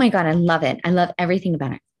my God, I love it. I love everything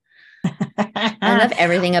about it. I love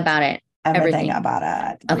everything about it. Everything Everything. about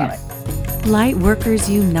it. Okay. Love it. Lightworkers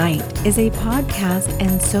Unite is a podcast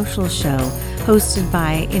and social show hosted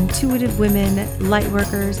by intuitive women,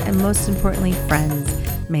 lightworkers, and most importantly, friends,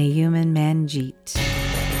 Mayuman Manjeet.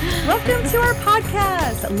 Welcome to our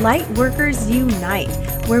podcast, Lightworkers Unite,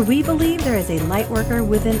 where we believe there is a lightworker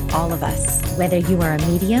within all of us. Whether you are a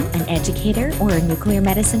medium, an educator, or a nuclear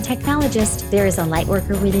medicine technologist, there is a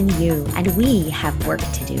lightworker within you, and we have work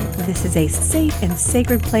to do. This is a safe and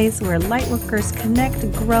sacred place where lightworkers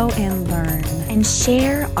connect, grow, and learn. And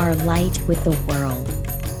share our light with the world.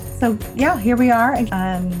 So, yeah, here we are.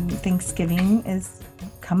 Thanksgiving is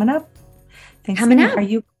coming up. Coming up. Are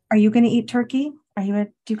you going to eat turkey? Do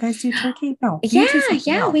you guys do turkey? No.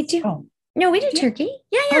 Yeah, we do. Oh. No, we do turkey.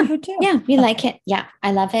 Yeah. Oh, you do? Yeah, we like it. Yeah,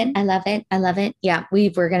 I love it. I love it. I love it. Yeah,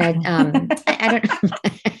 we're gonna. I don't.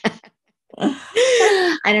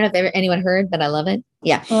 I don't know if anyone heard, but I love it.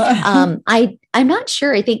 Yeah. I'm not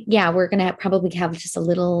sure. I think we're gonna probably have just a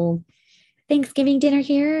little Thanksgiving dinner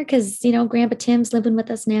here because Grandpa Tim's living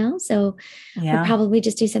with us now, so we'll probably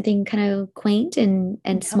just do something kind of quaint and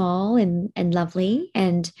small and lovely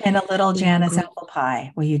and a little Janice apple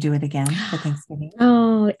pie. Will you do it again for Thanksgiving?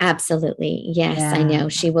 Oh, absolutely. Yes, I know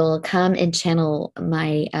she will come and channel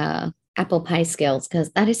my apple pie skills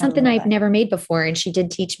because that is something I've never made before, and she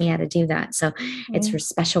did teach me how to do that. So it's her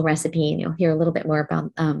special recipe, and you'll hear a little bit more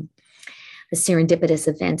about the serendipitous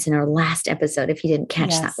events in our last episode if you didn't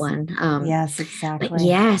catch that one. Yes, exactly. But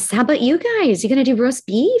yes. How about you guys? You going to do roast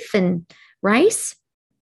beef and rice?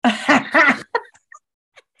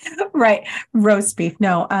 Right. Roast beef.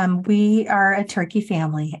 No, we are a turkey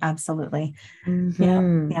family. Absolutely.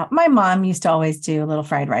 Mm-hmm. Yeah. My mom used to always do a little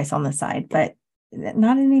fried rice on the side, but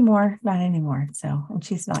not anymore. So, and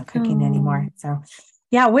she's not cooking anymore. So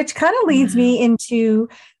which kind of leads me into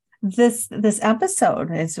this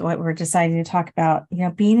episode is what we're deciding to talk about,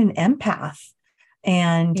 being an empath.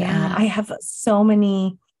 And I have so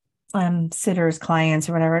many sitters, clients,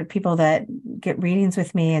 or whatever, people that get readings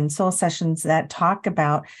with me and soul sessions that talk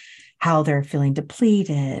about how they're feeling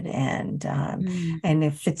depleted and they're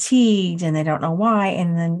fatigued and they don't know why.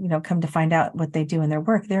 And then, come to find out what they do in their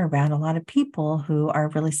work, they're around a lot of people who are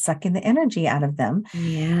really sucking the energy out of them.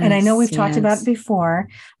 Yes, and I know we've talked about it before,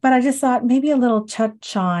 but I just thought maybe a little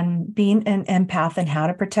touch on being an empath and how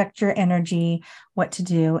to protect your energy, what to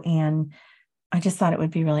do. And I just thought it would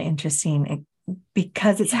be really interesting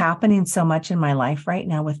because it's happening so much in my life right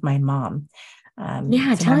now with my mom.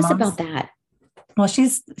 Tell us about that. Well,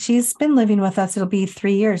 she's been living with us. It'll be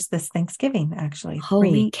 3 years this Thanksgiving, actually.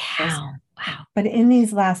 Holy cow. Wow. But in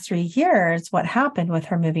these last 3 years, what happened with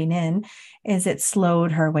her moving in is it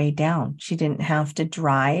slowed her way down. She didn't have to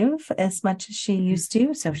drive as much as she used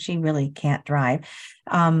to. So she really can't drive.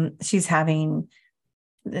 She's having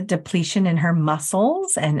depletion in her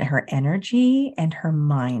muscles and her energy and her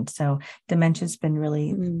mind. So dementia's been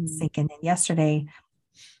really sinking in. Yesterday,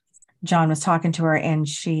 John was talking to her and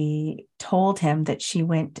she told him that she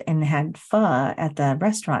went and had pho at the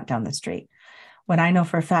restaurant down the street. When I know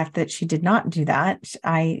for a fact that she did not do that,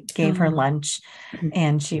 I gave her lunch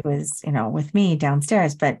and she was, with me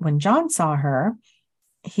downstairs. But when John saw her,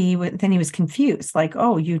 he was confused, like,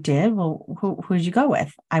 "Oh, you did? Well, who did you go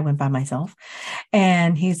with?" I went by myself.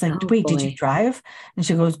 And he's like, "Wait, did you drive?" And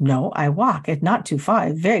she goes, "No, I walk. It's not too far,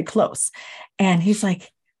 it's very close." And he's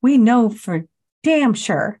like, "We know for damn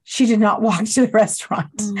sure she did not walk to the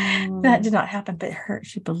restaurant." That did not happen, but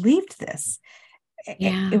she believed this.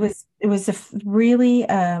 It was really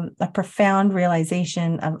a profound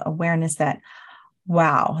realization of awareness that,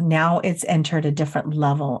 wow, now it's entered a different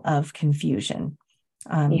level of confusion.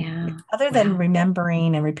 Other than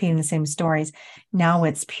remembering and repeating the same stories, now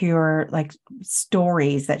it's pure like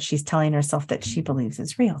stories that she's telling herself that she believes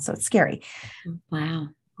is real. So it's scary. Wow.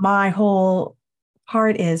 My whole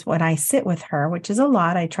part is when I sit with her, which is a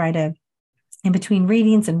lot, I try to, in between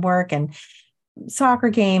readings and work and soccer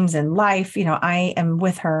games and life, I am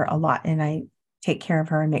with her a lot and I take care of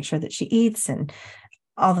her and make sure that she eats and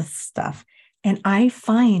all this stuff. And I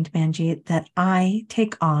find, Manjeet, that I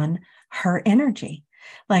take on her energy.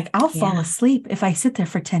 Like I'll fall asleep if I sit there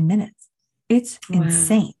for 10 minutes. It's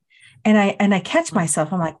insane. And I catch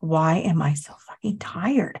myself. I'm like, why am I so fucking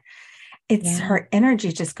tired? It's her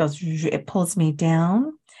energy just goes, it pulls me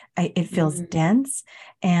down. It feels dense.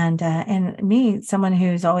 And me, someone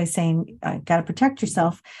who's always saying, got to protect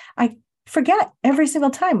yourself. I forget every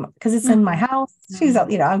single time because it's in my house. She's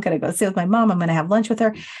out, I'm going to go sit with my mom. I'm going to have lunch with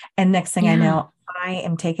her. And next thing I know, I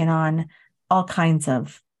am taking on all kinds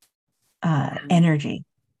of energy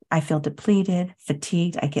I feel depleted,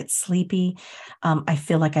 fatigued. I get sleepy. I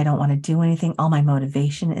feel like I don't want to do anything. All my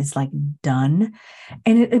motivation is like done.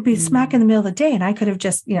 And it'd be smack in the middle of the day. And I could have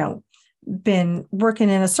just, been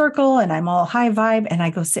working in a circle and I'm all high vibe. And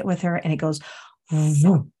I go sit with her and it goes,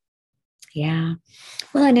 vroom. Yeah.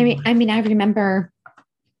 Well, and I remember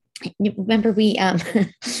we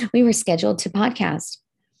we were scheduled to podcast.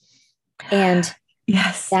 And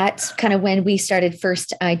yes, that's kind of when we started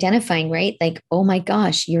first identifying, right? Like, oh my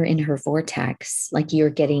gosh, you're in her vortex. Like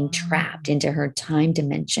you're getting trapped into her time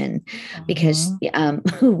dimension because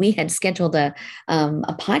we had scheduled a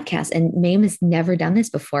podcast, and Mame has never done this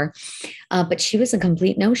before, but she was a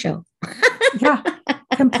complete no-show. Yeah.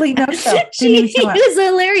 Complete no-show. It was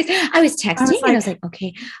hilarious. I was texting and I was like,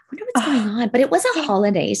 okay, I wonder what's going on. But it was a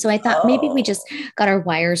holiday. So I thought maybe we just got our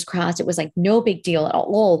wires crossed. It was like no big deal at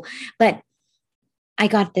all. But I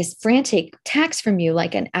got this frantic text from you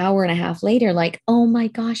like an hour and a half later, like, oh my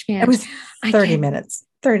gosh, man. It was 30 minutes.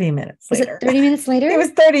 30 minutes later. Was it 30 minutes later? It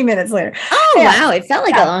was 30 minutes later. Oh, yeah. Wow. It felt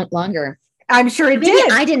like a lot longer. I'm sure it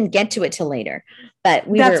did. I didn't get to it till later, but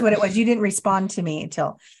that's what it was. You didn't respond to me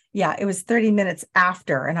until, it was 30 minutes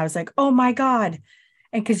after. And I was like, oh my God.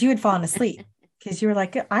 And because you had fallen asleep, because you were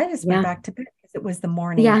like, I just went back to bed because it was the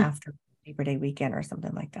morning after Labor Day weekend or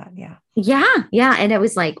something like that. Yeah. Yeah. And it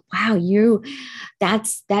was like, wow,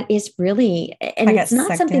 that is really, and it's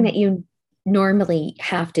not something that you normally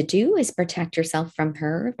have to do, is protect yourself from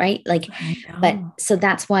her. Right. Like, but so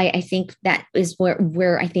that's why I think that is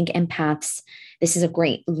where I think empaths, this is a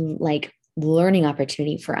great like learning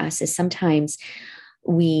opportunity for us, is sometimes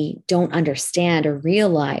we don't understand or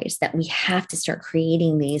realize that we have to start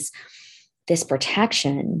creating this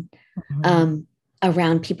protection,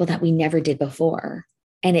 around people that we never did before.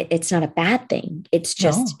 And it's not a bad thing. It's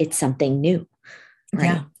just, it's something new.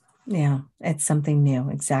 Right? Yeah. It's something new.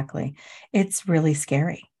 Exactly. It's really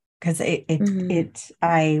scary because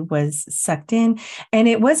I was sucked in, and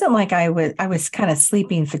it wasn't like I was kind of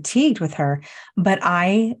sleeping fatigued with her, but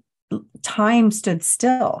time stood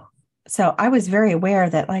still. So I was very aware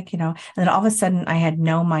that and then all of a sudden I had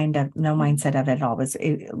no mindset of it at all.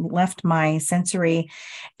 It left my sensory,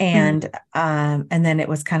 and then it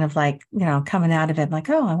was kind of like, coming out of it like,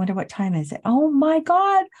 oh, I wonder what time is it? Oh my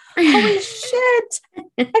God. Holy shit.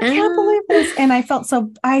 I can't believe this. And I felt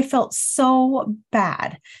so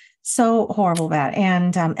bad, so horrible bad.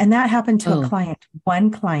 And that happened to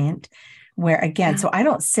one client where again, so I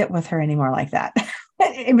don't sit with her anymore like that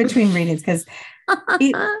in between readings, because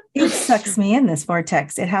it sucks me in, this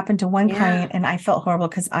vortex. It happened to one client, and I felt horrible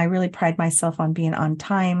because I really pride myself on being on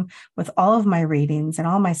time with all of my readings and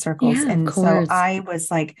all my circles. And so I was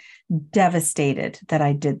like devastated that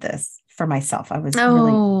I did this for myself. I was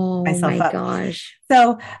really myself up. Gosh.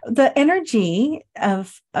 So the energy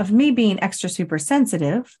of me being extra super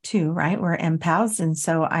sensitive too, right? We're empaths. And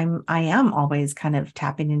so I am always kind of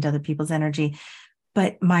tapping into other people's energy.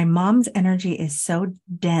 But my mom's energy is so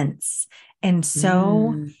dense and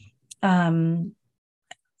so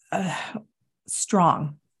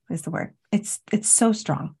strong is the word. It's so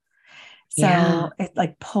strong. So it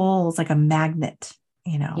like pulls like a magnet,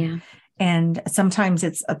 and sometimes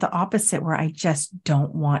it's the opposite, where I just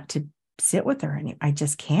don't want to sit with her anymore. I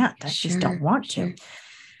just can't. I just don't want to.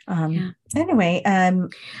 Anyway, I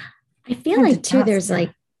feel like too, there's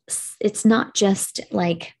like, it's not just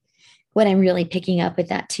like, what I'm really picking up with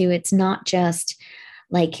that too, it's not just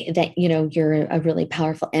like that, you're a really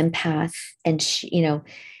powerful empath, and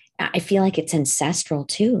I feel like it's ancestral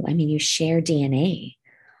too. I mean, you share DNA,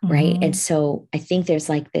 right? And so I think there's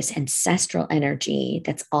like this ancestral energy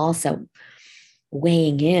that's also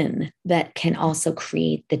weighing in, that can also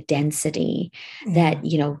create the density that,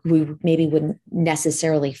 we maybe wouldn't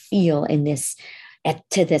necessarily feel in this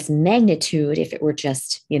to this magnitude if it were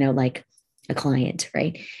just, like a client,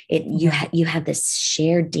 right? You have this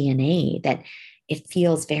shared DNA that it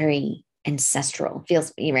feels very ancestral,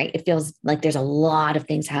 right? It feels like there's a lot of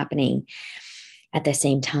things happening at the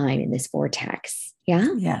same time in this vortex. Yeah.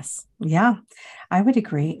 Yes. Yeah, I would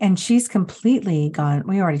agree. And she's completely gone.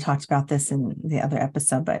 We already talked about this in the other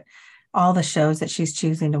episode, but all the shows that she's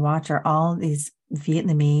choosing to watch are all these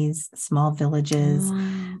Vietnamese small villages.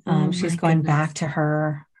 She's going back to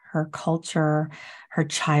her culture, her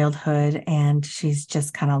childhood, and she's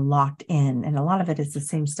just kind of locked in. And a lot of it is the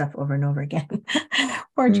same stuff over and over again.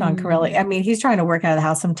 Poor John Corelli. I mean, he's trying to work out of the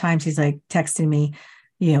house. Sometimes he's like texting me,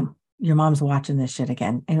 your mom's watching this shit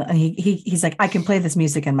again. And he's like, I can play this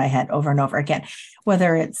music in my head over and over again,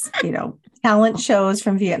 whether it's, talent shows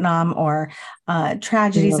from Vietnam or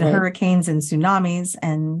tragedies Love and it. hurricanes and tsunamis.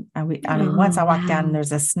 And I mean, once Oh, I walked down and wow.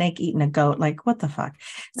 there's a snake eating a goat, like, what the fuck?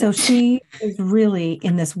 So she is really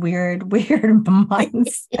in this weird, weird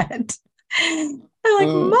mindset. I'm like,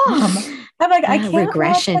 Mm. Mom, I'm like, I Yeah, can't walk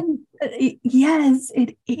regression. on. Yes,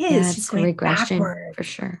 it is. Yeah, She's it's a going regression backwards. for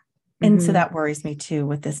sure. And so Hmm. that worries me too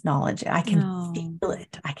with this knowledge. I can No. feel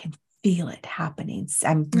it. I can feel it happening.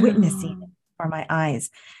 I'm witnessing it Oh, before my eyes,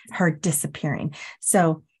 her disappearing.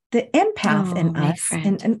 So the empath oh, in my us,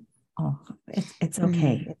 friend. and oh, it's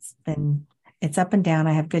okay. Mm. It's up and down.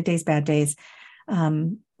 I have good days, bad days.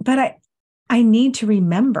 But I need to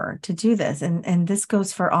remember to do this. And this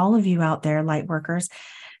goes for all of you out there, light workers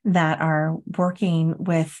that are working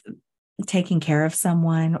with taking care of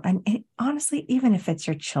someone. And honestly, even if it's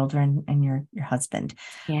your children and your husband,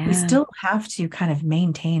 we Yeah, still have to kind of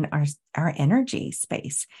maintain our energy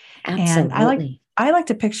space. And absolutely. I like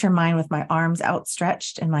to picture mine with my arms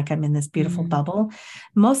outstretched and like I'm in this beautiful Mm. bubble.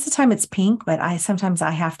 Most of the time it's pink, but sometimes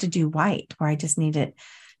I have to do white where I just need it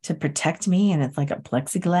to protect me, and it's like a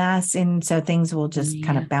plexiglass, and so things will just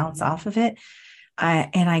kind Yeah, of bounce off of it.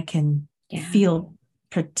 I can yeah. feel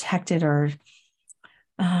protected, or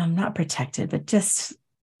not protected, but just,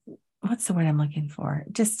 what's the word I'm looking for?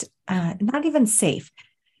 Just Um, not even safe,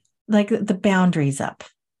 like the boundaries up,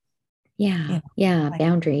 yeah, you know, yeah. like,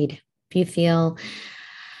 Boundaried. If you feel,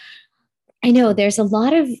 I know there's a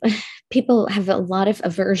lot of people have a lot of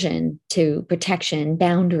aversion to protection,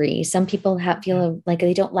 boundary. Some people yeah. feel like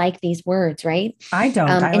they don't like these words, right? I don't.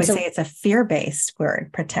 I And always say so, it's a fear-based word,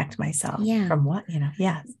 protect myself yeah, from what,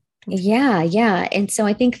 yeah. yeah, yeah. And so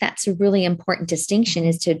I think that's a really important distinction Mhm.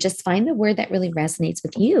 is to just find the word that really resonates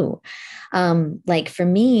with you. Like for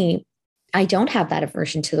me, I don't have that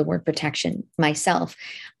aversion to the word protection myself.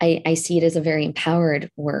 I see it as a very empowered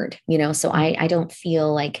word, so I don't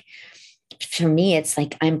feel like, for me, it's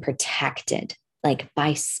like I'm protected, like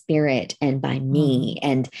by spirit and by me. Mhm.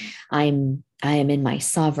 And I am in my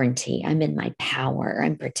sovereignty. I'm in my power.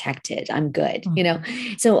 I'm protected. I'm good.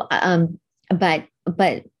 Mhm. So,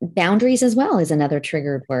 but boundaries as well is another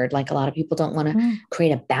triggered word. Like a lot of people don't want to Mhm.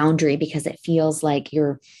 create a boundary because it feels like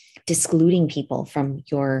you're discluding people from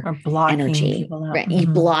your Or blocking energy, people out. right? You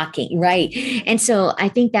Mhm. blocking, right? And so I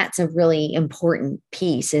think that's a really important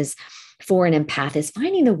piece is for an empath is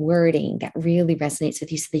finding the wording that really resonates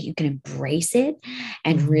with you so that you can embrace it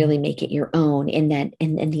and Mhm. really make it your own. And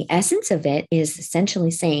the essence of it is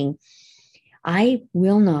essentially saying, I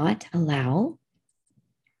will not allow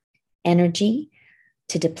energy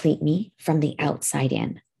to deplete me from the outside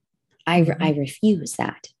in. I Mhm. refuse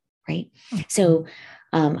that. Right. Mhm. So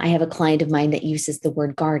I have a client of mine that uses the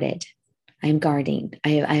word guarded. I'm guarding.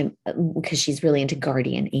 I'm because she's really into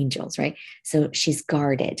guardian angels, right? So she's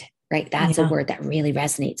guarded, right? That's a Yeah. word that really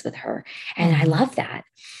resonates with her, and I Mhm. love that.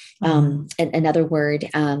 Mhm. Another word,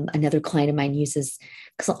 another client of mine uses,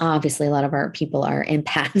 because obviously a lot of our people are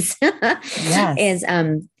empaths, Yes.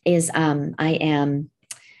 is I am,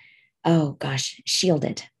 oh gosh,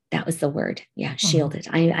 shielded. That was the word. Yeah, Mhm. shielded.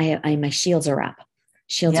 My shields are up.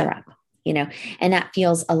 Shields are Yep. up. And that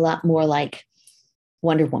feels a lot more like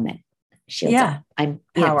Wonder Woman. Shields up. Yeah.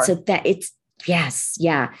 So Power. that it's, yes,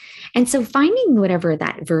 yeah. And so finding whatever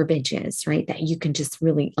that verbiage is, right, that you can just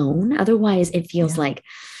really own. Otherwise, it feels Yeah. like,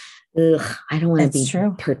 ugh, I don't want to It's be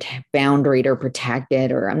true. boundaried or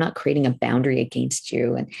protected, or I'm not creating a boundary against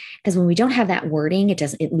you. And because when we don't have that wording,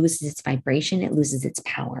 it loses its vibration, it loses its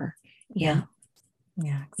power. Yeah. Yeah.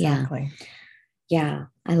 Yeah, Yeah. exactly. Yeah.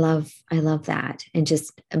 I love that. And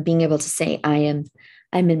just being able to say, I'm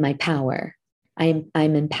in my power. I'm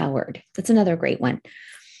empowered. That's another great one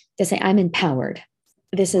to say, I'm empowered.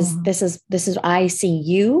 This is, Mhm. this is, this is, I see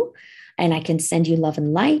you and I can send you love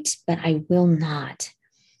and light, but I will not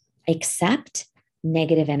accept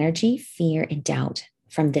negative energy, fear, and doubt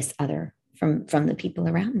from this other, from the people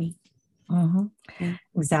around me. Mhm. Yeah.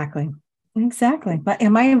 Exactly. Exactly. But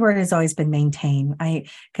and my word has always been maintain.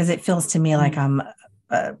 Because it feels to me like Mm.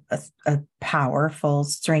 I'm a powerful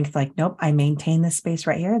strength. Like, nope, I maintain this space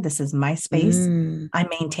right here. This is my space. Mm. I'm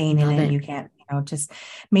maintaining Love it. it. You can't, just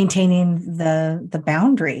maintaining the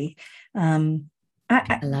boundary. Um,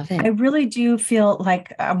 I, I love I it. really do feel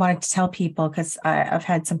like I wanted to tell people, because I've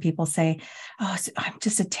had some people say, "Oh, I'm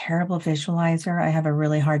just a terrible visualizer. I have a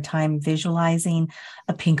really hard time visualizing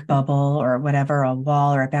a pink bubble or whatever, a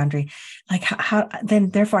wall or a boundary. Like, how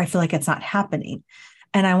then, therefore, I feel like it's not happening."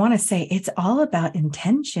 And I want to say it's all about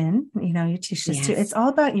intention. You teach this too. It's Yes. all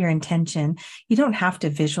about your intention. You don't have to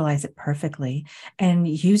visualize it perfectly, and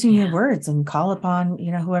using your Yeah. words and call upon,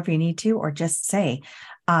 whoever you need to, or just say,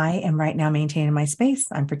 I am right now maintaining my space.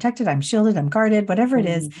 I'm protected, I'm shielded, I'm guarded, whatever it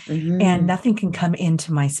is. Mm-hmm. And nothing can come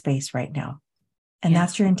into my space right now. And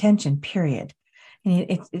that's your intention, period. And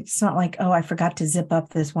it's not like, oh, I forgot to zip up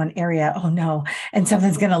this one area. Oh no. And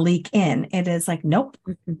something's going to leak in. It is like, nope,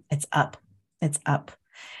 it's up. It's up.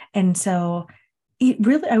 And so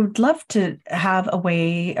I would love to have a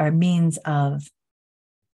way or means of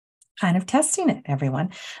kind of testing it,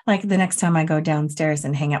 everyone. Like the next time I go downstairs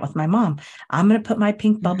and hang out with my mom, I'm going to put my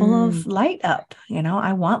pink bubble of light up.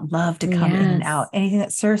 I want love to come in and out. Anything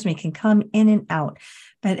that serves me can come in and out,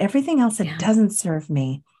 but everything else that doesn't serve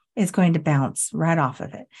me is going to bounce right off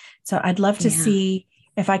of it. So I'd love to see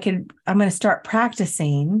if I could. I'm going to start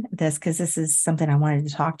practicing this, because this is something I wanted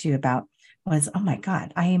to talk to you about. Was, oh my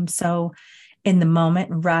God, I am so in the moment,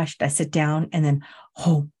 rushed. I sit down and then,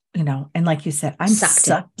 and like you said, I'm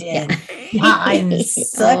sucked in. I'm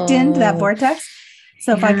sucked into that vortex.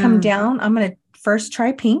 So if I come down, I'm going to first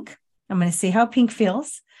try pink. I'm going to see how pink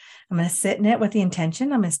feels. I'm going to sit in it with the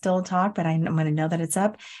intention. I'm going to still talk, but I'm going to know that it's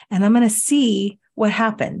up, and I'm going to see what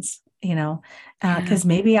happens, because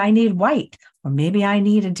maybe I need white, or maybe I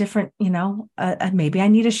need a different, maybe I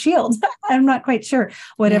need a shield. I'm not quite sure.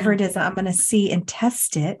 Whatever it is, I'm going to see and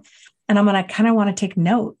test it. And I'm going to kind of want to take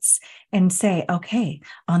notes and say, okay,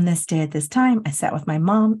 on this day at this time, I sat with my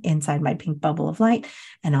mom inside my pink bubble of light.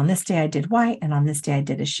 And on this day I did white. And on this day I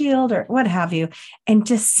did a shield, or what have you, and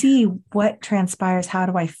just see what transpires. How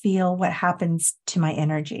do I feel? What happens to my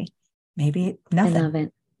energy? Maybe nothing. I love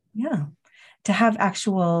it. Yeah. To have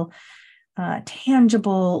actual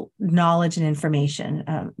tangible knowledge and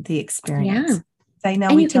information, the experience. I know.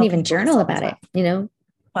 And you can even journal about it, Well,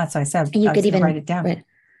 that's what I said. You could even write it down.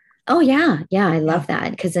 Oh yeah. Yeah. I love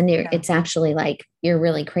that. Because then it's actually like, you're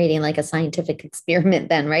really creating like a scientific experiment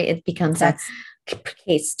then, right? It becomes a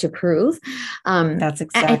case to prove. That's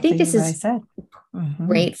exactly I think this what is I said.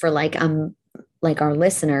 Great for like our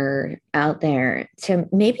listener out there to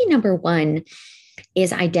maybe number one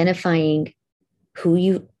is identifying who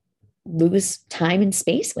you lose time and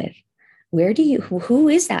space with. Who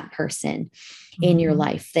is that person in your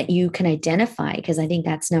life that you can identify? Because I think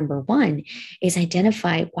that's number one, is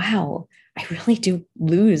identify, wow, I really do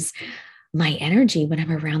lose my energy when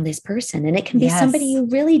I'm around this person. And it can be somebody you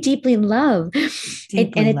really deeply love.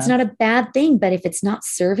 And it's not a bad thing, but if it's not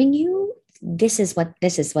serving you, this is what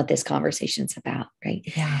this conversation's about, right?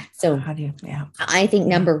 Yeah. So I think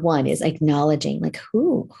number one is acknowledging, like,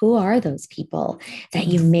 who are those people that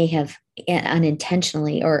you may have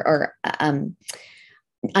unintentionally or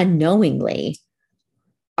unknowingly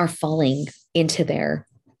are falling into their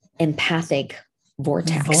empathic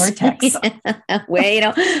vortex. Way,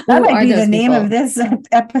 that might be the name of this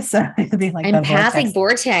episode. It'd be like empathic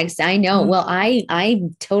vortex. I know. Well,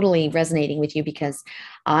 I'm totally resonating with you, because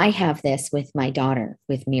I have this with my daughter,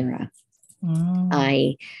 with Mira.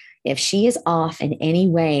 If she is off in any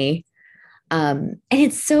way, and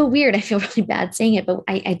it's so weird, I feel really bad saying it, but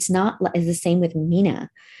it's not the same with Mina.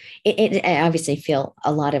 I obviously feel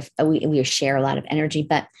a lot of, we share a lot of energy,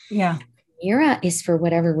 but Mira is, for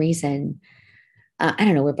whatever reason, I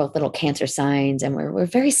don't know, we're both little Cancer signs, and we're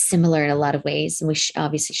very similar in a lot of ways. And we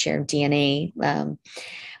obviously share DNA.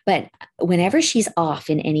 But whenever she's off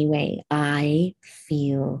in any way, I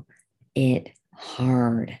feel it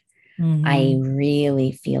hard. I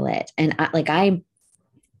really feel it. And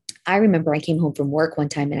I remember I came home from work one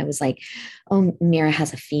time and I was like, oh, Mira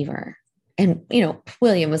has a fever. And,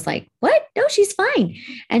 William was like, what? No, she's fine.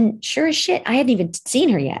 And sure as shit, I hadn't even seen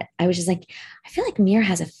her yet. I was just like, I feel like Mira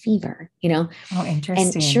has a fever, Oh,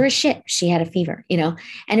 interesting. And sure as shit, she had a fever, and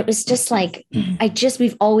it was just like,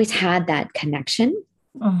 we've always had that connection.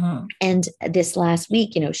 And this last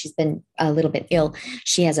week, she's been a little bit ill.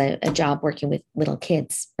 She has a job working with little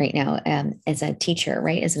kids right now, as a teacher,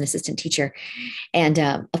 right? As an assistant teacher. And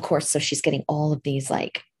of course, so she's getting all of these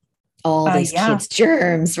kids'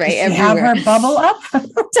 germs, right? Have her bubble up.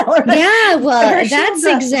 Tell her that's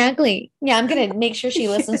exactly. Yeah, I'm gonna make sure she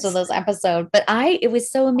listens to those episodes. But it was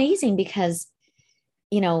so amazing because,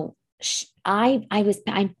 I've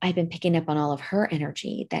been picking up on all of her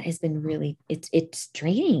energy that has been really, it's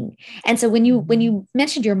draining. And so when you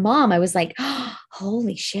mentioned your mom, I was like, oh,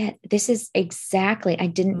 holy shit, this is exactly. I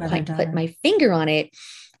didn't quite put my finger on it.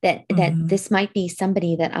 That this might be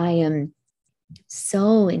somebody that I am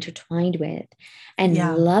so intertwined with and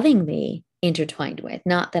lovingly intertwined with.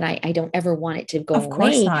 Not that I don't ever want it to go away. Of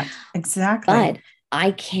course not. Exactly. But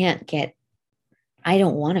I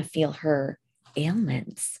don't want to feel her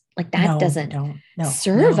ailments. Like that doesn't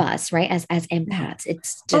serve us, right? As empaths.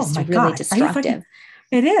 It's just really destructive.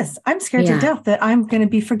 It is. I'm scared to death that I'm going to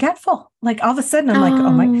be forgetful. Like all of a sudden I'm like,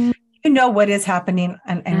 oh my, You know what is happening.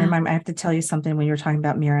 And Yeah. remember, I have to tell you something when you were talking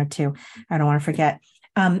about Mira too. I don't want to forget.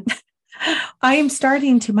 I am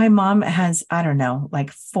starting to, my mom has, I don't know,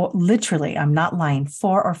 like literally, I'm not lying,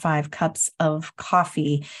 4 or 5 cups of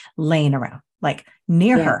coffee laying around, like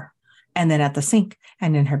near Yeah. her. And then at the sink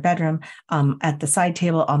and in her bedroom, at the side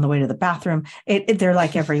table on the way to the bathroom, they're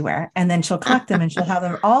like everywhere. And then she'll collect them and she'll have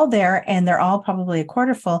them all there, and they're all probably a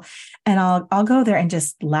quarter full. And I'll go there and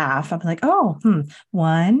just laugh. I'm like, oh,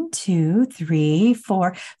 1, 2, 3,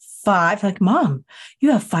 4, 5. Like, Mom,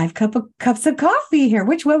 you have 5 cups of coffee here.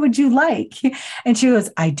 Which one would you like? And she goes,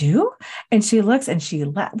 I do. And she looks and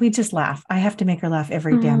we just laugh. I have to make her laugh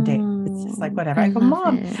every damn day. It's just like, whatever. I I go, love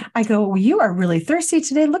Mom, it. I go, well, you are really thirsty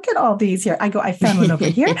today. Look at all these here. I go, I found one over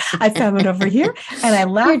here. I found one over here. And I You're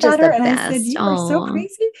laughed just at her the and I said, best. you are so Oh,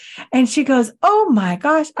 crazy. And she goes, oh my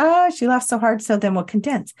gosh. She laughed so hard. So then we'll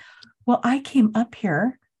condense. Well, I came up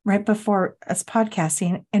here right before us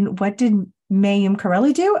podcasting. And what did Mayim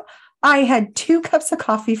Corelli do? I had 2 cups of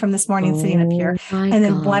coffee from this morning sitting up here, my and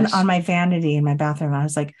then one gosh. on my vanity in my bathroom. I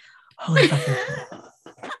was like, holy fucking shit.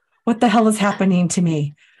 What the hell is happening to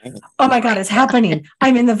me? Oh my God, it's happening.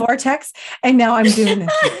 I'm in the vortex and now I'm doing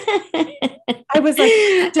this. I was like,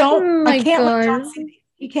 Oh I my can't let John God. see these.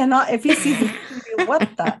 He cannot, if he sees this, he's gonna be,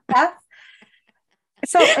 what the F?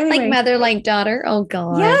 So Like anyway, mother, like daughter. Oh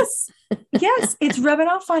God. yes, it's rubbing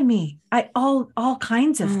off on me. All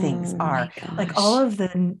kinds of things Oh are my like gosh. all of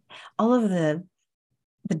the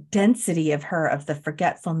density of her, of the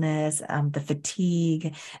forgetfulness, the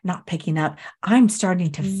fatigue, not picking up. I'm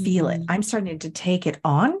starting to feel it. Mm. I'm starting to take it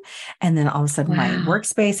on. And then all of a sudden my Wow.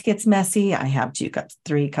 workspace gets messy. I have 2 cups,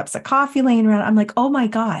 3 cups of coffee laying around. I'm like, oh my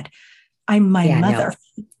God, I'm my Yeah, mother.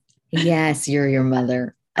 no. Yes, you're your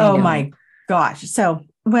mother. I Oh know. my gosh. So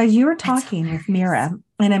while you were That's talking with hilarious. Mira,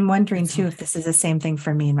 and I'm wondering That's too if this is hilarious. the same thing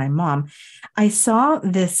for me and my mom, I saw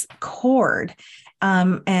this cord,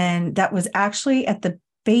 and that was actually at the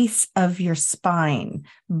base of your spine,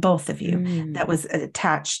 both of you, that Mm. was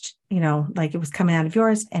attached, like it was coming out of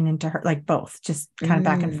yours and into her, like both, just kind of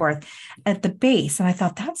back and Mm. forth at the base. And I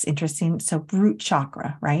thought that's interesting. So root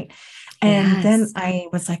chakra, right? And then Yes. I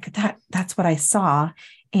was like, that's what I saw.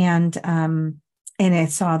 And I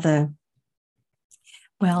saw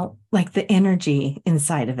like the energy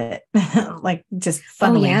inside of it, like just Oh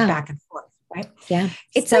funneling yeah. back and forth, right? Yeah.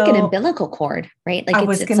 It's like an So umbilical cord, right? Like I it's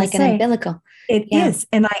was it's going to like an say umbilical. it Yeah. is.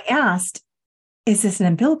 And I asked, is this an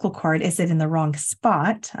umbilical cord? Is it in the wrong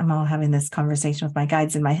spot? I'm all having this conversation with my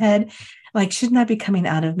guides in my head. Like, shouldn't that be coming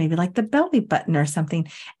out of maybe like the belly button or something?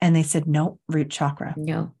 And they said, no, root chakra.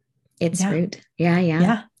 No, it's Yeah. root. Yeah, yeah,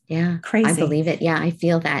 Yeah. yeah. I Crazy. believe it. Yeah, I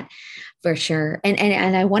feel that for sure. And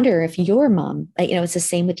I wonder if your mom, like, it's the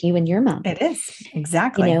same with you and your mom, It is. you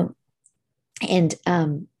Exactly. know, and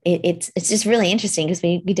it's just really interesting because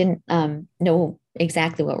we didn't know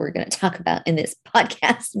exactly what we're going to talk about in this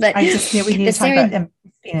podcast, but I just knew we the need to talk about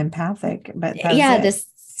being empathic, but that's yeah, it. this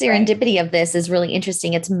Right. serendipity of this is really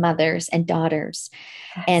interesting. It's mothers and daughters,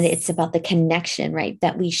 and it's Yes. about the connection, right,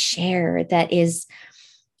 that we share. That is,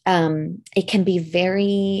 it can be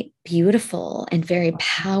very beautiful and very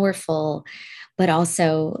powerful, but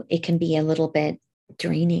also it can be a little bit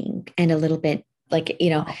draining and a little bit like,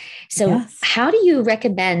 Oh, so yes. how do you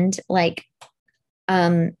recommend like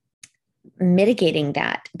um mitigating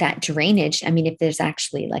that drainage? I mean, if there's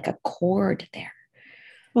actually like a cord there,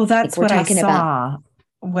 Well, like that's we're what I talking about. saw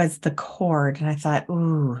was the cord. And I thought,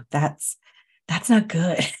 ooh, that's not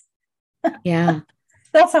good. Yeah.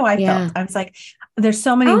 That's how I felt. Yeah. I was like, there's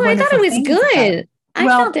so many Oh, I thought wonderful it was things about it. good. I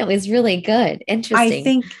felt Well, it was really good.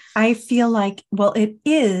 Interesting. I feel like, well, it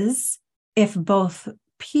is if both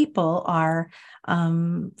people are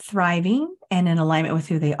thriving and in alignment with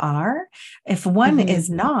who they are. If one Hmm. is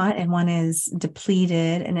not and one is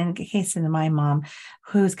depleted, and in the case of my mom,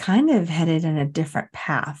 who's kind of headed in a different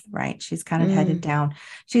path, right? She's kind of headed Mm. down.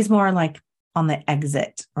 She's more like on the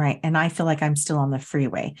exit, right? And I feel like I'm still on the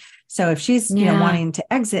freeway. So if she's, Yeah. wanting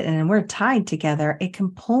to exit and we're tied together, it can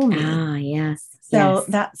pull me. Ah, yes. So Yes.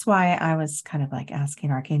 that's why I was kind of like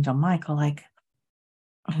asking Archangel Michael, like,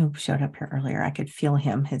 who showed up here earlier. I could feel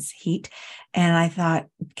him, his heat. And I thought,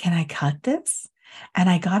 can I cut this? And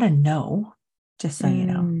I got to know, just so you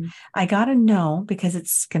know, Mm. I got to know because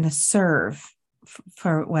it's going to serve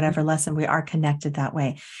for whatever lesson. We are connected that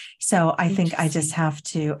way. So I think I just Interesting. have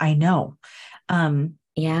to, I know,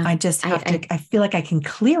 Yeah. I just have I to, I feel like I can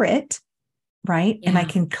clear it. Right. And I yeah.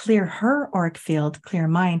 can clear her auric field, clear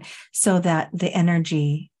mine so that the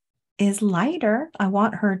energy is lighter. I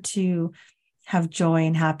want her to have joy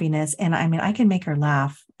and happiness. And I mean, I can make her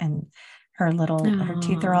laugh and Her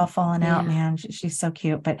teeth are all falling out, man. She's so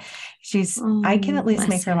cute, but I can at least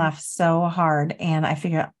make her laugh so hard. And I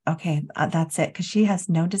figure, okay, that's it. Cause she has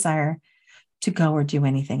no desire to go or do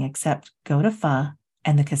anything except go to pho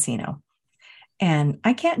and the casino. And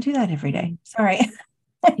I can't do that every day. Sorry.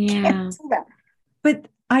 I can't do that. But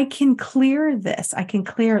I can clear this.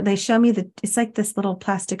 They show me it's like this little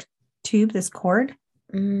plastic tube, this cord,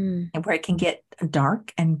 where it can get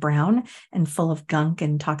dark and brown and full of gunk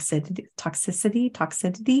and toxicity.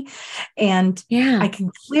 And I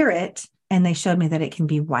can clear it. And they showed me that it can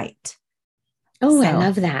be white. Oh, so, I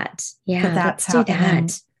love that. Yeah. So let's do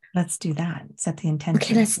that. Let's do that. Set the intention.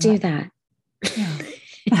 Okay, let's do that.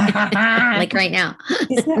 Yeah. Like right now.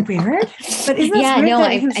 Isn't that weird? But isn't that weird? No,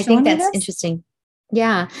 I think that's interesting.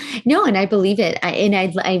 Yeah. No, and I believe it.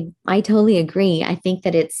 I totally agree. I think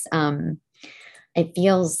that it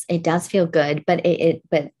does feel good, but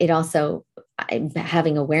it also,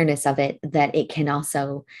 having awareness of it, that it can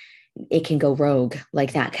go rogue,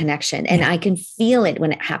 like that connection. And I can feel it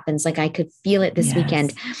when it happens. Like I could feel it this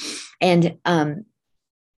weekend. And,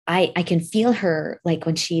 I can feel her, like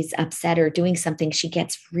when she's upset or doing something, she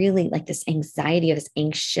gets really like this anxiety or this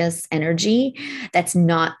anxious energy that's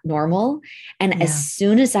not normal. And as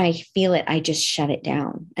soon as I feel it, I just shut it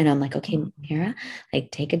down. And I'm like, okay, Mira,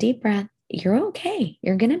 like take a deep breath. You're okay.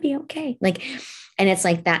 You're going to be okay. Like, and it's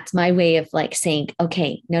like, that's my way of like saying,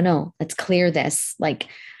 okay, no, let's clear this. Like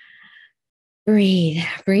breathe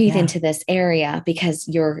into this area, because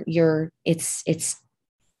you're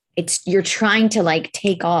trying to like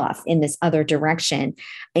take off in this other direction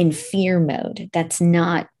in fear mode. That's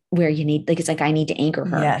not where you need, like, it's like, I need to anchor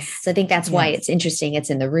her. Yes. So I think that's why it's interesting. It's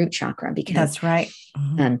in the root chakra, because that's right.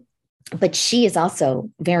 But she is also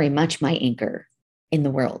very much my anchor in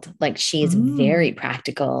the world. Like she is very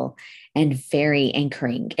practical and very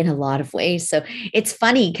anchoring in a lot of ways. So it's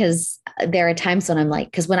funny because there are times when I'm like,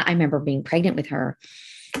 because when I remember being pregnant with her,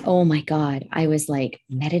 oh my God, I was like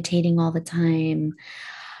meditating all the time.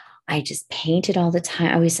 I just painted all the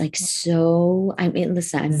time. I was like,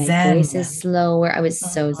 listen, my voice is slower. I was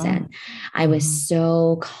so zen. I was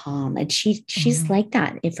so calm. And she's like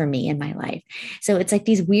that for me in my life. So it's like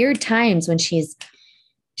these weird times when she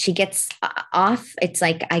gets off. It's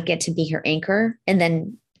like, I get to be her anchor. And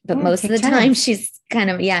then, but most of the time she's kind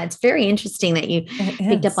of, it's very interesting that you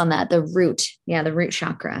picked up on that. The root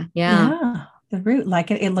chakra. Yeah. The root,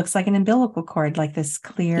 like it looks like an umbilical cord, like this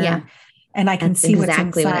clear, and I can see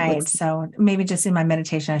exactly what's inside. So maybe just in my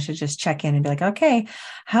meditation, I should just check in and be like, okay,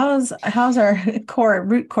 how's our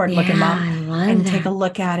root cord looking, Mom? And take a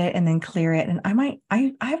look at it and then clear it. And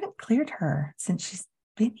I haven't cleared her since she's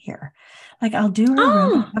been here. Like I'll do her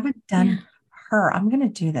room. I haven't done her. I'm going to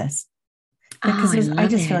do this. Because I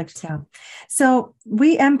just feel like, so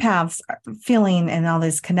we empaths are feeling and all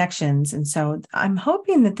these connections. And so I'm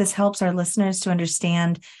hoping that this helps our listeners to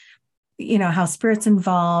understand, how spirit's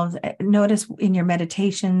involved. Notice in your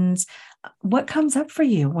meditations, what comes up for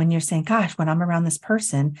you when you're saying, gosh, when I'm around this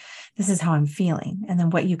person, this is how I'm feeling. And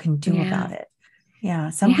then what you can do about it.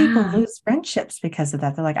 Yeah. Some people lose friendships because of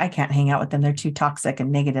that. They're like, I can't hang out with them. They're too toxic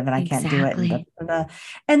and negative and I can't do it.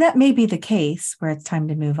 And that may be the case where it's time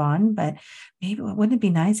to move on, but maybe wouldn't it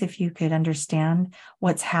be nice if you could understand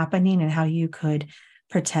what's happening and how you could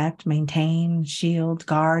protect, maintain, shield,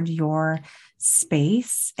 guard your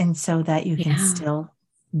space. And so that you can still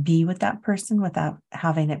be with that person without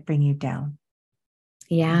having it bring you down.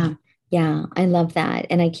 Yeah. Yeah. I love that.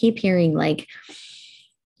 And I keep hearing like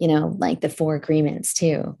the 4 agreements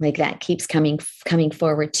too, like that keeps coming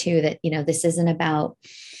forward too, that, this isn't about,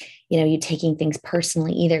 you taking things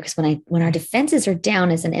personally either. Cause when our defenses are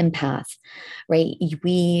down as an empath, right.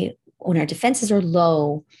 When our defenses are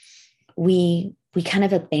low, we kind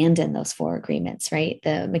of abandon those 4 agreements, right?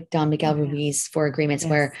 The Don Miguel Ruiz 4 agreements,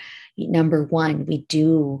 where number 1, we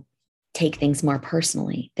do take things more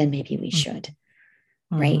personally than maybe we should.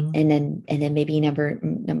 Right. And then maybe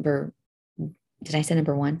number did I say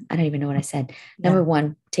number 1? I don't even know what I said. Number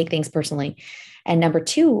 1, take things personally. And number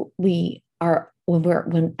 2, when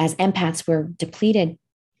as empaths, we're depleted,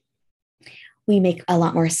 we make a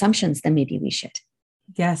lot more assumptions than maybe we should.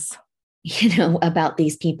 Yes. About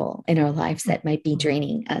these people in our lives that might be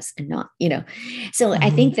draining us and not, So I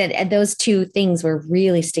think that those 2 things were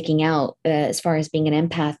really sticking out as far as being an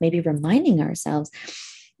empath, maybe reminding ourselves,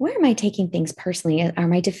 where am I taking things personally? Are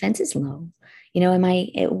my defenses low? Am I,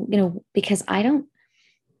 because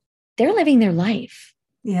they're living their life.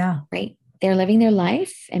 Yeah. Right. They're living their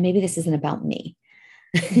life. And maybe this isn't about me.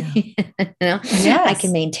 I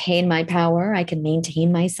can maintain my power. I can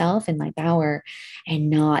maintain myself and my power and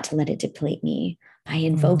not let it deplete me by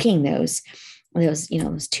invoking those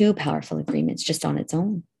those two powerful agreements just on its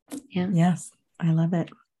own. Yeah. Yes. I love it.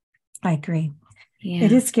 I agree. Yeah.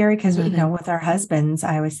 It is scary because, I love it. with our husbands,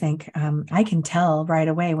 I always think I can tell right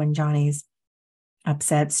away when Johnny's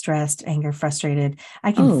upset, stressed, anger, frustrated.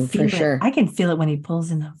 I can Oh, for feel it. sure. I can feel it when he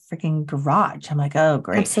pulls in the freaking garage. I'm like, oh,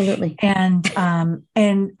 great. Absolutely. And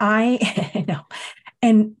I know,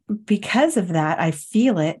 and because of that, I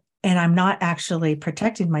feel it, and I'm not actually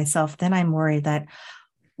protecting myself. Then I'm worried that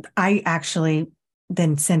I actually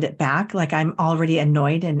then send it back, like I'm already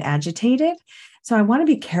annoyed and agitated. So I want to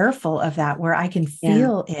be careful of that, where I can Yeah.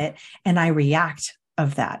 feel it and I react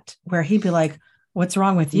of that, where he'd be like, what's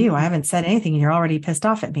wrong with you? I haven't said anything and you're already pissed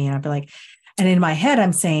off at me. And I'd be like, and in my head,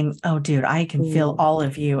 I'm saying, oh, dude, I can feel all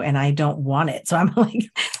of you and I don't want it. So I'm like,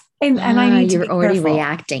 and I need to You're be already careful.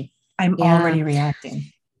 reacting. I'm Yeah. already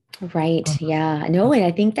reacting. Right. Yeah. No, and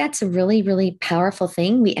I think that's a really, really powerful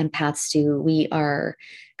thing we empaths do. We are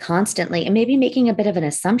constantly, and maybe making a bit of an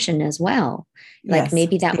assumption as well. Like Yes,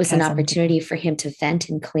 maybe that was an because opportunity for him to vent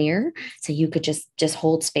and clear. So you could just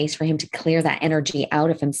hold space for him to clear that energy out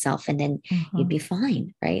of himself, and then you'd be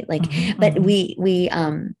fine. Right. Like, but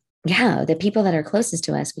yeah, the people that are closest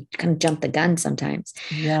to us, we kind of jump the gun sometimes.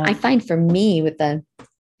 Yeah. I find for me with the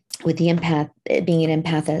empath, being an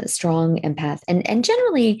empath, a strong empath, and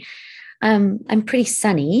generally I'm pretty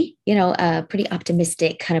sunny, a pretty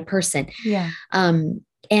optimistic kind of person. Yeah.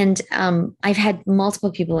 And I've had multiple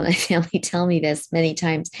people in my family tell me this many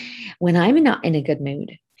times. When I'm not in a good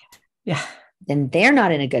mood, Yeah, then they're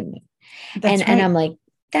not in a good mood. That's right. And I'm like,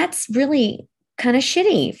 that's really kind of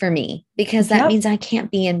shitty for me, because that means I can't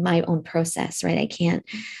be in my own process, right?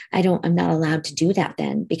 I'm not allowed to do that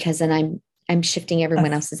then, because then I'm shifting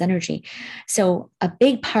everyone else's energy. So a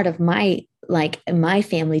big part of my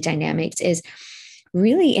family dynamics is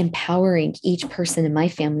really empowering each person in my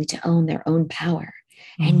family to own their own power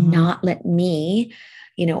and not let me,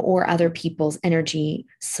 or other people's energy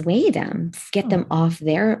sway them, get them off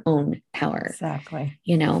their own power. Exactly.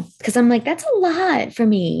 Because I'm like, that's a lot for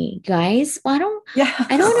me, guys. Well, I don't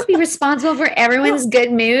want to be responsible for everyone's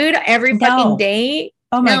good mood every fucking day.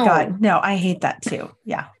 Oh my God. No, I hate that too.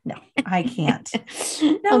 Yeah. No, I can't.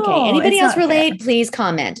 No, okay. Anybody else relate? Fair. Please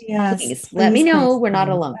comment. Yes, please let me know we're not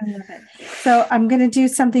alone. I love it. So I'm going to do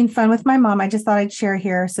something fun with my mom. I just thought I'd share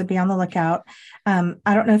here. So be on the lookout. I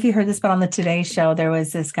don't know if you heard this, but on the Today Show, there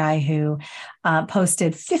was this guy who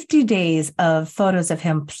posted 50 days of photos of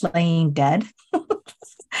him playing dead.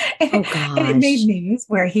 And it made news,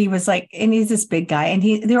 where he was like, and he's this big guy,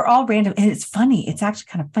 and they're all random, and it's funny. It's actually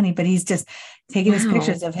kind of funny, but he's just taking his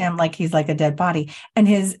pictures of him like he's like a dead body. And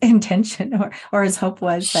his intention or his hope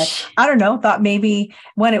was that, I don't know, thought maybe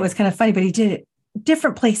one, it was kind of funny, but he did it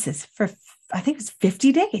different places for, I think it was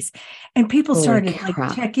 50 days. And people started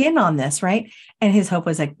like check in on this, right? And his hope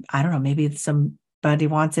was like, I don't know, maybe somebody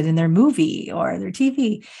wants it in their movie or their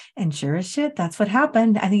TV. And sure as shit, that's what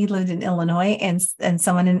happened. I think he lived in Illinois, and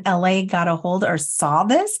someone in LA got a hold or saw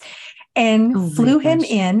this and flew him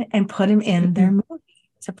in and put him in their movie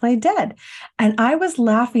to play dead. And I was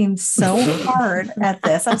laughing so hard at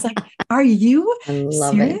this. I was like, are you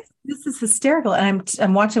serious? This is hysterical. And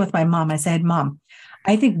I'm watching with my mom. I said, Mom,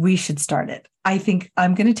 I think we should start it. I think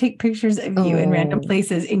I'm going to take pictures of you in random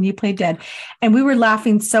places and you play dead. And we were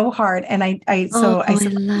laughing so hard. And I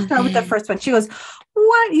said, let's start with the first one. She goes,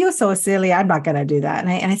 what? You're so silly. I'm not going to do that.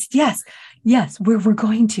 And I said, yes, we're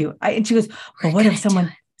going to. And she goes, well, what if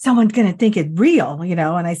someone's going to think it's real,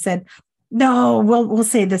 And I said, no, we'll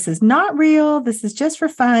say this is not real. This is just for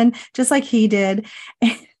fun, just like he did.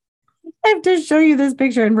 And I have to show you this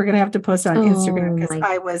picture, and we're going to have to post it on Instagram, because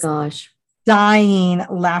I was dying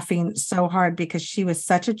laughing so hard, because she was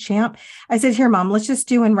such a champ. I said, here, Mom, let's just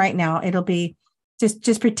do one right now. It'll be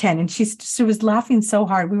just pretend. And she was laughing so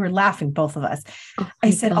hard. We were laughing, both of us.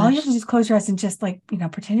 I said, all you have to do is close your eyes and just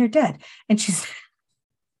pretend you're dead. And she's,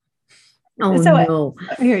 no.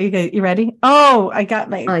 Here you go. You ready? Oh, I got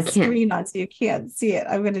my screen on, so you can't see it.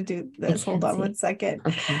 I'm going to do this. Hold on 1 second.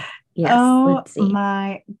 Okay. Yes. Oh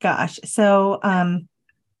my gosh. So,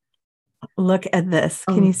 look at this.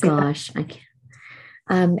 Can you see that? I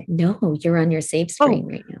can't. No, you're on your save screen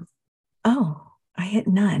right now. Oh, I hit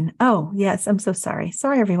none. Oh, yes. I'm so sorry.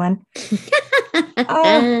 Sorry, everyone.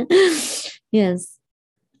 Yes.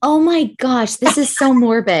 Oh my gosh. This is so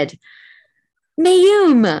morbid.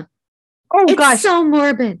 Mayum. Oh gosh, so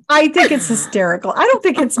morbid. I think it's hysterical. I don't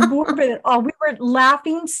think it's morbid at all. We were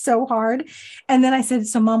laughing so hard. And then I said,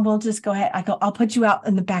 so Mom, we'll just go ahead. I'll put you out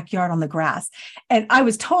in the backyard on the grass. And I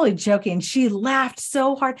was totally joking. She laughed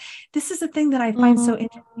so hard. This is the thing that I find so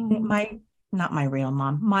interesting. Not my real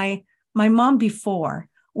mom, my mom before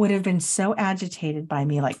would have been so agitated by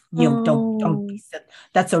me, like, don't be silly.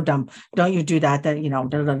 That's so dumb. Don't you do that? That, blah,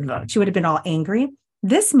 blah, blah. She would have been all angry.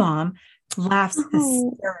 This mom laughs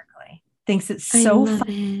hysterically, thinks it's so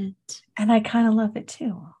funny. And I kind of love it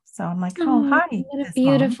too. So I'm like, oh, hi. What a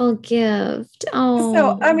beautiful gift. Oh,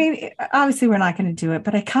 so, I mean, obviously we're not going to do it,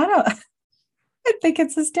 but I think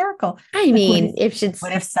it's hysterical. I mean,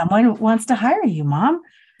 what if someone wants to hire you, Mom?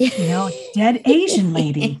 Dead Asian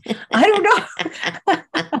lady. I don't know.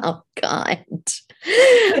 Oh God.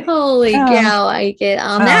 Holy cow. I get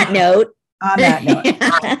on that note. On that note.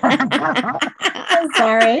 I'm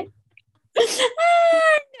sorry.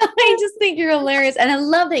 I just think you're hilarious. And I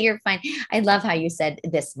love that you're fine. I love how you said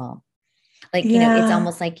this, Mom. Like, it's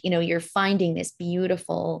almost like, you're finding this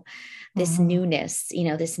beautiful, this newness,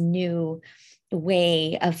 this new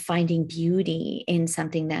way of finding beauty in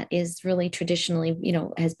something that is really traditionally,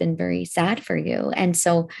 has been very sad for you. And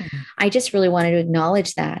so I just really wanted to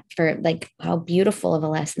acknowledge that, for like how beautiful of a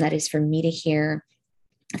lesson that is for me to hear,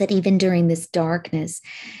 that even during this darkness,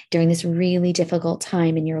 during this really difficult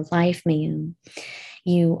time in your life, Mayum,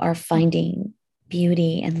 you are finding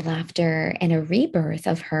beauty and laughter and a rebirth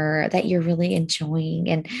of her that you're really enjoying.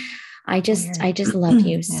 And I just love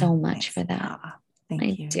you so much for that.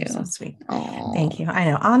 Thank you. Do. So sweet. Aww. Thank you. I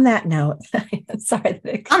know. On that note, sorry that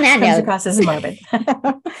it on that comes note, across as morbid.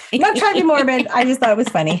 I'm not trying to be morbid. I just thought it was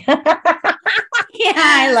funny. Yeah,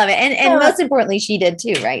 I love it. And most importantly, she did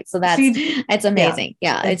too, right? So it's amazing.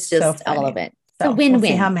 Yeah, it's just so all of it. So win-win.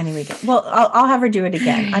 We'll see how many we get. Well, I'll have her do it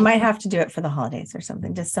again. I might have to do it for the holidays or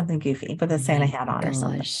something, just something goofy with a Santa hat on or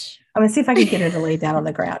something. I'm going to see if I can get her to lay down on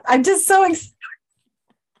the ground. I'm just so excited.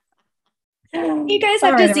 You guys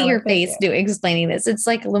have to see your face explaining this. It's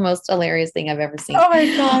like the most hilarious thing I've ever seen. Oh my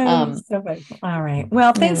God. So funny. All right.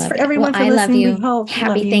 Well, thanks for everyone for listening. I love you.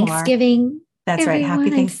 Happy Thanksgiving. That's right. Happy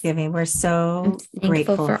Thanksgiving. We're so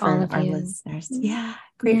grateful for all of our listeners. Yeah.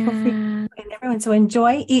 Grateful for you and everyone. So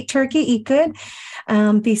enjoy, eat turkey, eat good,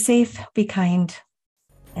 be safe, be kind,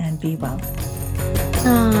 and be well.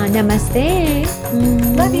 Namaste.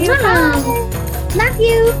 Love you. Love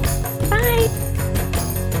you. Bye.